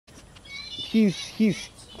He's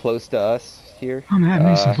close to us here. I'm having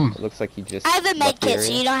me some fun. It looks like he just. I have a med left the kit, so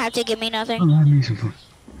area. you don't have to give me nothing. I'm having me some fun.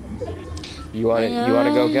 You wanna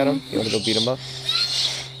go get him? You wanna go beat him up?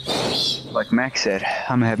 Like Max said,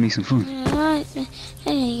 I'm gonna have me some fun. Yeah.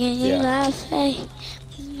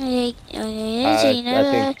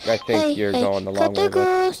 I think you're going the long way.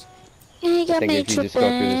 But I think if you just go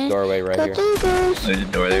through this doorway right here. There's a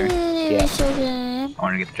door there. Yeah. I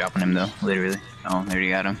want to get the drop on him though, literally. Oh, there you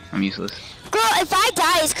got him. I'm useless. Girl, if I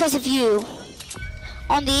die, it's because of you.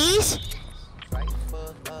 On these?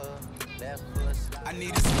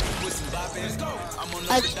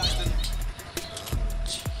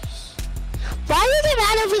 Why do you get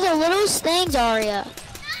mad over the littlest things, Aria?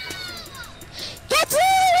 That's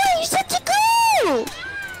literally you said to go!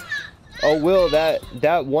 Oh, Will,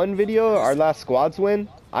 that one video, our last squads win,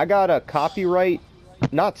 I got a copyright,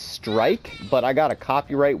 not strike, but I got a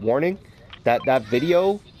copyright warning. That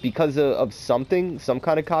video, because of something, some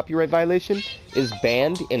kind of copyright violation, is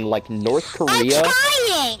banned in like North Korea,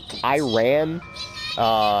 Iran,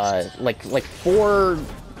 like 4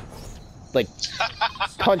 like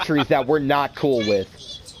countries that we're not cool with.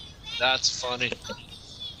 That's funny.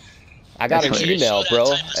 I got an email,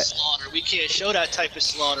 bro. We can't show that type of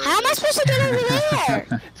slaughter. How am I supposed to get over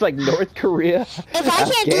there? It's like North Korea. If I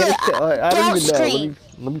can't do it, I don't even know. scream.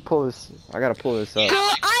 Let me pull this. I gotta pull this up. Girl,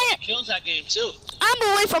 Kills that game too.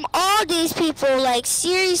 I'm away from all these people, like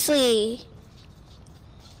seriously.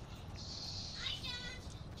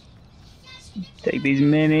 Take these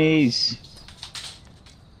minis.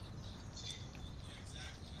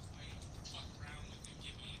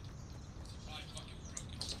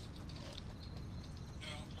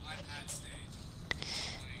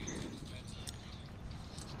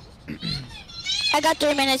 I got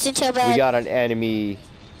 3 minutes until bed. We got an enemy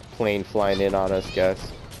plane flying in on us,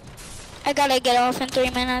 guys. I gotta get off in 3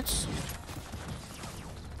 minutes.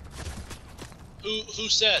 Who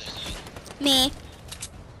said? Me.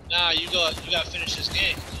 Nah, you gotta finish this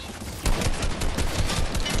game.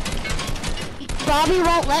 Bobby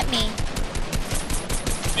won't let me.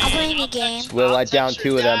 I'm playing the game. We'll let down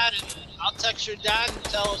 2 of them. I'll text your dad and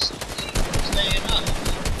tell us to stay up.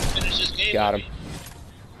 Finish this game. Got him.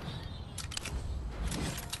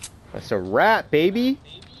 That's a wrap, baby.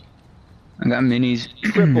 I got minis.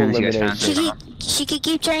 Triple elimination. She could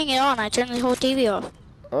keep turning it on. I turned the whole TV off.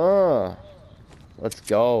 Let's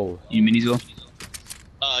go. You minis, Will?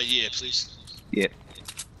 Yeah, please. Yeah.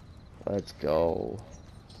 Let's go.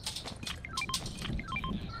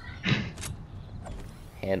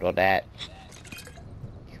 Handle that.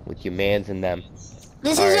 With your mans and them.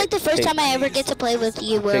 This is like the first time I ever get to play with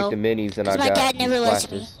you, Will. Take the minis and I got my dad never lets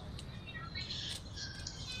me.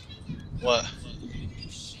 What?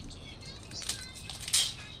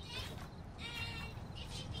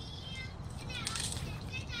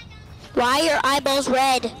 Why are your eyeballs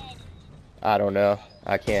red? I don't know.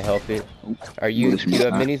 I can't help it. Are you? Do you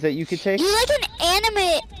have minis that you could take? You like an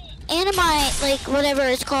anime, like whatever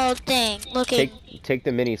it's called thing. Looking. Take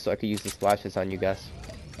the minis so I can use the splashes on you guys.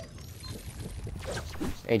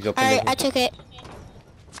 Angel, come Alright, in I took it.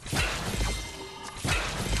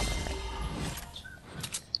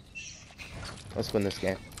 Let's win this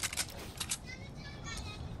game.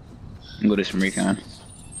 I'm going to some recon.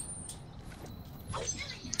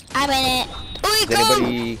 I'm in it. Is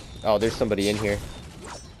anybody? Oh, there's somebody in here.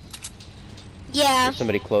 Yeah. There's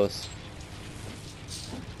somebody close.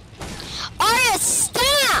 Aria,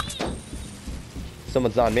 stop!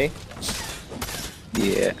 Someone's on me.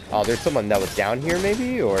 Yeah. Oh, there's someone that was down here,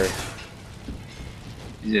 maybe, or? Is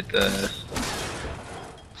it the?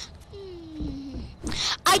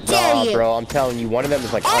 I dare you. Bro, I'm telling you, one of them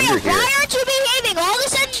is like Aria, under here. why aren't you behaving? All of a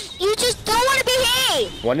sudden, you just don't want to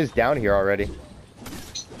behave. One is down here already.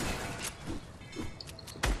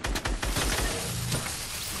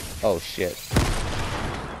 Oh shit.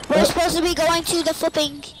 We're supposed to be going to the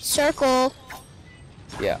flipping circle.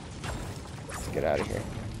 Yeah. Let's get out of here.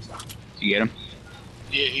 You get him?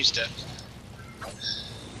 Yeah, he's dead.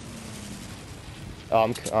 Oh,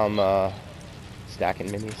 I'm stacking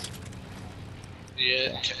minis.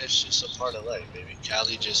 Yeah, it's just a part of life, baby.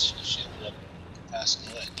 Callie she ended up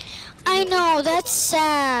passing away. I know, that's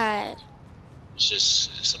sad.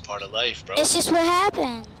 It's a part of life, bro. It's just what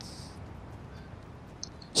happens.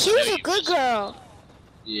 She was a good girl.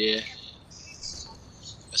 Yeah.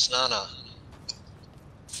 It's Nana.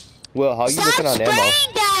 Will, how you looking on ammo? Stop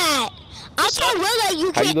spraying that! I told Will that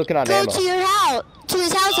you How you looking on go ammo? to your house, to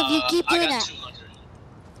his house if you keep doing that. 200.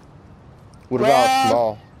 What about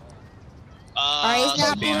small? Ari's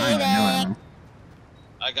not behaving.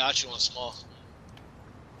 I got you on small.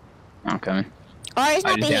 I'm coming. Ari's I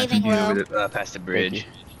not just downed behaving some dude over well. the, past the bridge.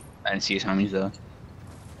 I didn't see his homies though.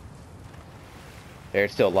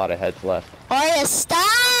 There's still a lot of heads left. Aria,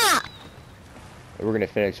 stop! We're gonna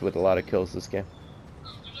finish with a lot of kills this game.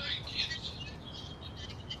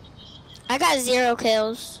 I got 0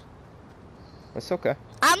 kills. That's okay.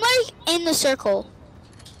 I'm like in the circle.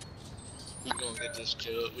 We gonna get this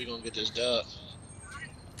kill. We gonna get this dub.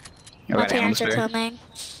 I My got ammo parents are spare. coming.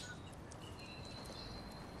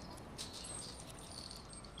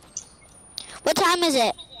 What time is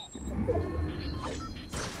it?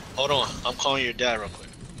 Hold on, I'm calling your dad real quick.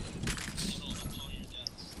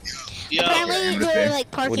 Yo, Apparently I'm they're okay. like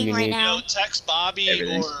What do parking you right need? now. yo, text Bobby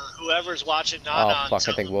Everything. or whoever's watching Nana. Oh, and fuck, I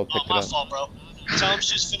tell think him- Will picked it my up. fault, bro. Tell him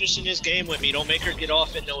she's finishing this game with me. Don't make her get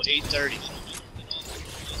off at no 8:30.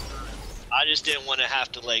 I just didn't want to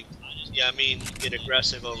have to like, yeah, I mean, get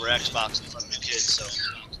aggressive over Xbox in front of the kids.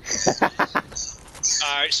 So,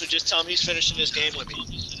 all right. So just tell him he's finishing this game with me.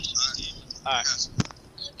 All right.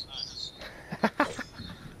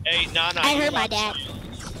 Hey, Nana. I you heard my watch- dad.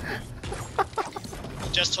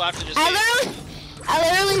 Just till after this game.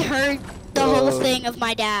 I literally heard the whole Oh. thing of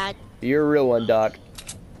my dad. You're a real one, Doc.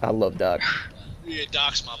 I love Doc. Yeah,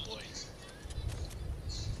 Doc's my boy.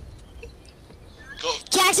 Go.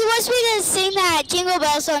 Jackson wants me to sing that Jingle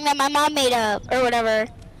Bell song that my mom made up, or whatever.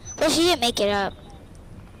 Well, she didn't make it up.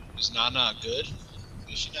 Is Nana good?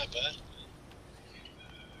 Is she not bad?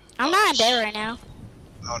 I'm not in bed right now.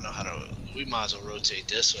 I don't know how to. We might as well rotate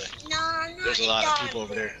this way. There's a lot of people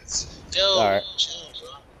over there. Yo, Alright. chill, bro.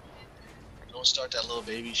 Don't start that little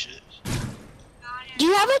baby shit. Do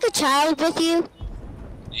you have like a child with you?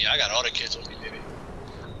 Yeah, I got all the kids with me, baby.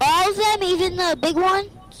 All of them, even the big one?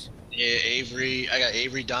 Yeah, Avery. I got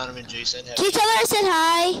Avery, Donovan, Jason. Can you tell her I said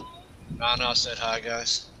hi? Nana said hi,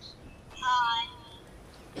 guys.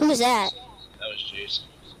 Who was that? That was Jason.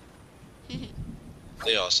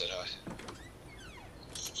 They all said hi.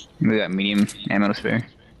 We got medium ammo spare.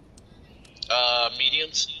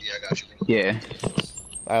 Mediums? Yeah, I got you. Yeah.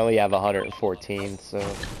 I only have 114, so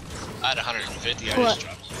I had 150. I What? just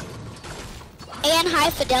dropped. And High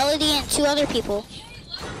Fidelity and 2 other people.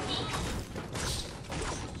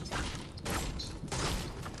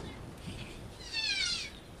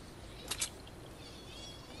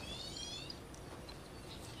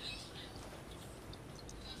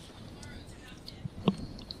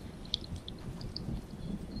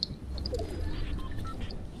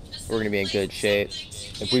 we're gonna be in good shape.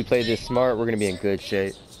 If we play this smart, we're gonna be in good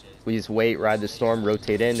shape. We just wait, ride the storm,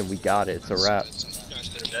 rotate in, and we got it. It's a wrap. You guys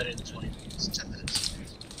could have bet in 20 minutes, 10 minutes.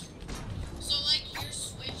 So like your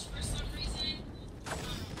Switch for some reason.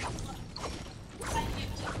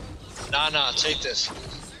 Nah, take this.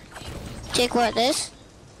 Take what, this?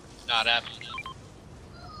 Nah, that.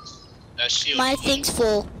 That shield. My thing's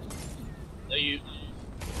full. No, you.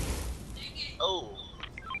 Oh,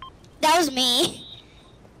 That was me.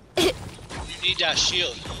 you need that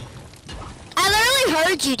shield. I literally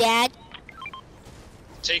heard you, Dad.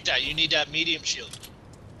 Take that. You need that medium shield.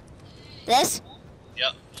 This?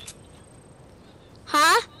 Yep.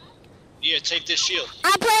 Huh? Yeah, take this shield.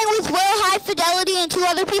 I'm playing with Will, High Fidelity, and 2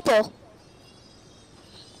 other people.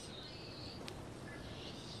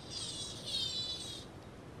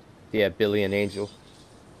 Yeah, Billy and Angel.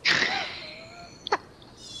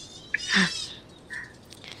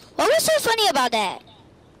 What was so funny about that?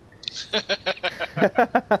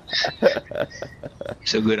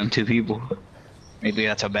 So good, I'm 2 people. Maybe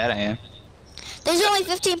that's how bad I am. There's only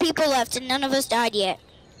 15 people left, and none of us died yet.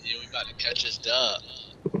 Yeah, we about to catch this dub.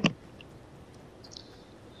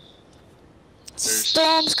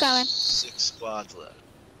 Storm's coming. 6 squads left.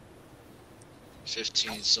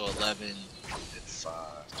 15, so 11 and 5.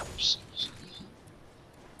 6.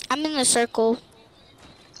 I'm in the circle.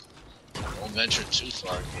 Don't venture too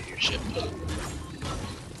far and get your ship up.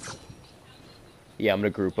 Yeah, I'm gonna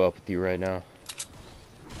group up with you right now.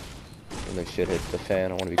 When this shit hits the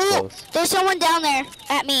fan, I wanna be Oh, close. there's someone down there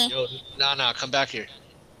at me. Yo, nah, come back here.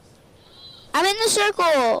 I'm in the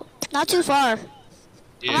circle. Not too far.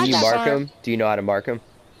 Yeah, Not Can you that mark far. him? Do you know how to mark him?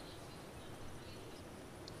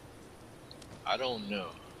 I don't know.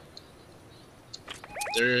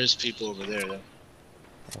 There is people over there though.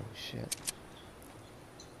 Oh shit.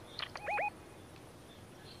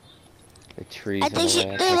 The trees. I in think the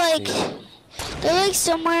way, I they're can't like, see. they're like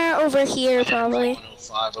somewhere over here probably.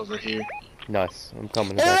 105 over here. Nice. I'm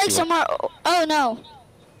coming. They're back like to you. somewhere. Oh no.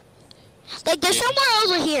 Like they're somewhere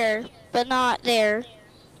over here, but not there.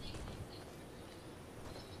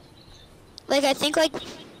 Like I think like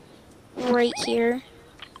right here.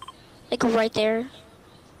 Like right there.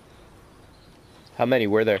 How many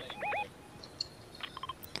were there?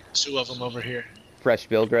 2 of them over here. Fresh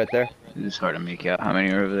build right there. It's hard to make out how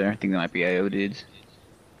many are over there. I think there might be IO dudes.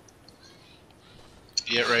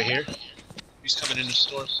 Yeah, right here. He's coming in the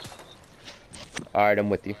store. Alright, I'm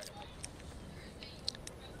with you.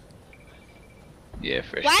 Yeah,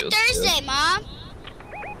 fresh Why build Thursday, Mom?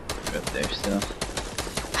 still. Up there still.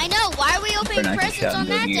 I know. Why are we opening not get presents shot on and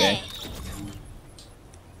that build you day?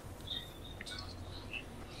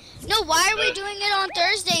 No, why are we doing it on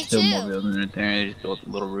Thursday Still more too? buildings right there. They just built a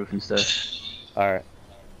little roof and stuff. Alright.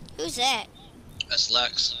 Who's that? That's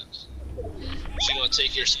Lex. She gonna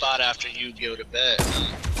take your spot after you go to bed.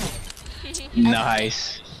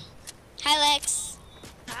 Nice. Hi, Lex.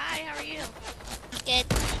 Hi, how are you? Good.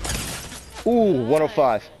 Ooh,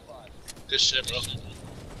 105. Good shit, bro.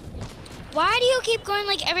 Why do you keep going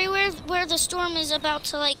like everywhere where the storm is about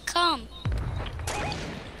to like come?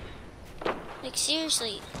 Like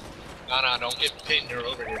seriously. Nah, don't get pinned. You're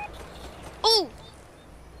over here. Ooh!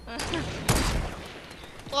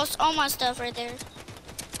 Lost all my stuff right there.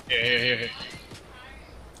 Here.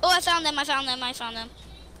 Oh, I found them. I found them.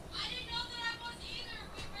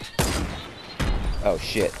 Oh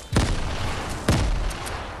shit.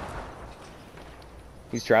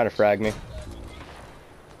 He's trying to frag me.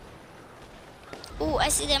 Ooh, I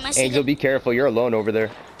see them. I see Angel, them. be careful. You're alone over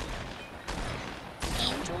there.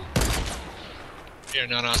 Angel? Here,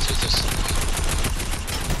 no, take this.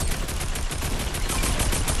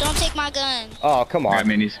 Don't take my gun. Oh, come Grab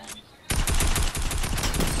on. minis.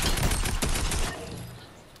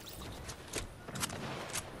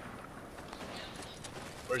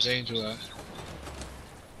 Where's Angel at?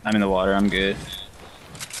 I'm in the water. I'm good.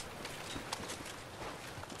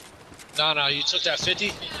 Nah, you took that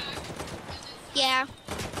 50? Yeah.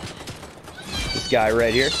 This guy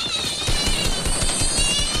right here.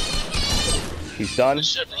 He's done. Good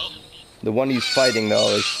shit, bro. The one he's fighting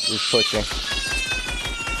though is pushing.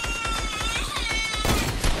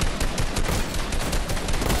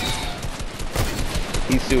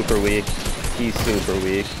 He's super weak.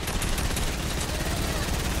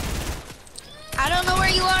 I don't know where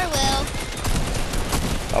you are, Will.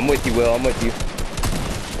 I'm with you, Will. I'm with you.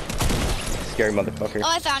 Scary motherfucker. Oh,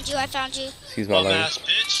 I found you. Excuse my Bum language. ass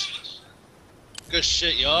bitch. Good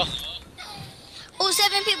shit, y'all. Oh,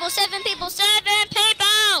 7 people.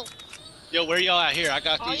 Yo, where y'all at here? I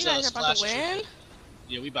got Oh, these you guys are about to splash. win?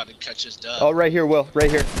 Yeah, we about to catch this dub. Oh, right here, Will. Right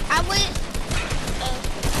here. I'm with.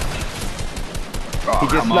 Oh, He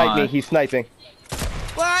just come sniped on. me. He's sniping.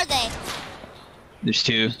 Where are they? There's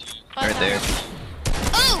two. Oh, Right there.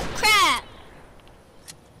 Oh, crap.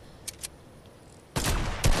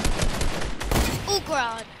 Oh,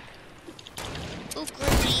 God. Oh,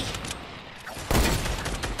 groovy.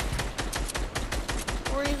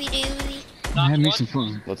 Groovy doovy. I'm having me some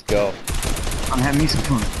fun. Let's go. I'm having me some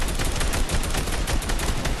fun.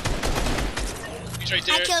 He's right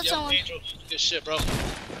there. I killed Yo, someone. Angel. Good shit, bro.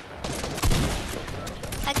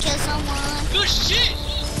 I killed someone. Good shit!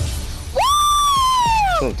 Woo!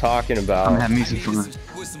 That's what I'm talking about. I'm having me some fun.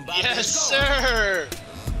 Yes, sir!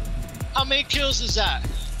 How many kills is that?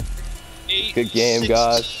 8, Good game, 16,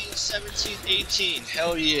 guys. 17, 18.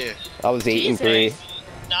 Hell yeah. I was 8 and 3.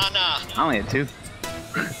 Nah. I only had two.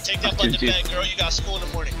 Take that butt to Two. bed, girl. You got school in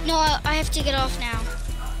the morning. No, I have to get off now.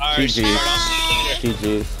 Alright, GG. sweetheart. I'll see you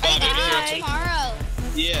later. GG's. I get Bye. off tomorrow.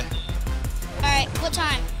 Yeah. Alright, what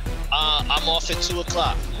time? I'm off at 2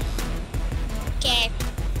 o'clock. Okay.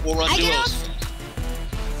 We'll run I get duos. off.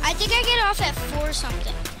 I think I get off at 4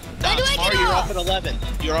 something. Nah, When do I tomorrow get you're off? off at 11.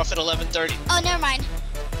 You're off at 11:30. Oh, never mind.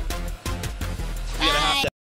 We gotta have Bye. that.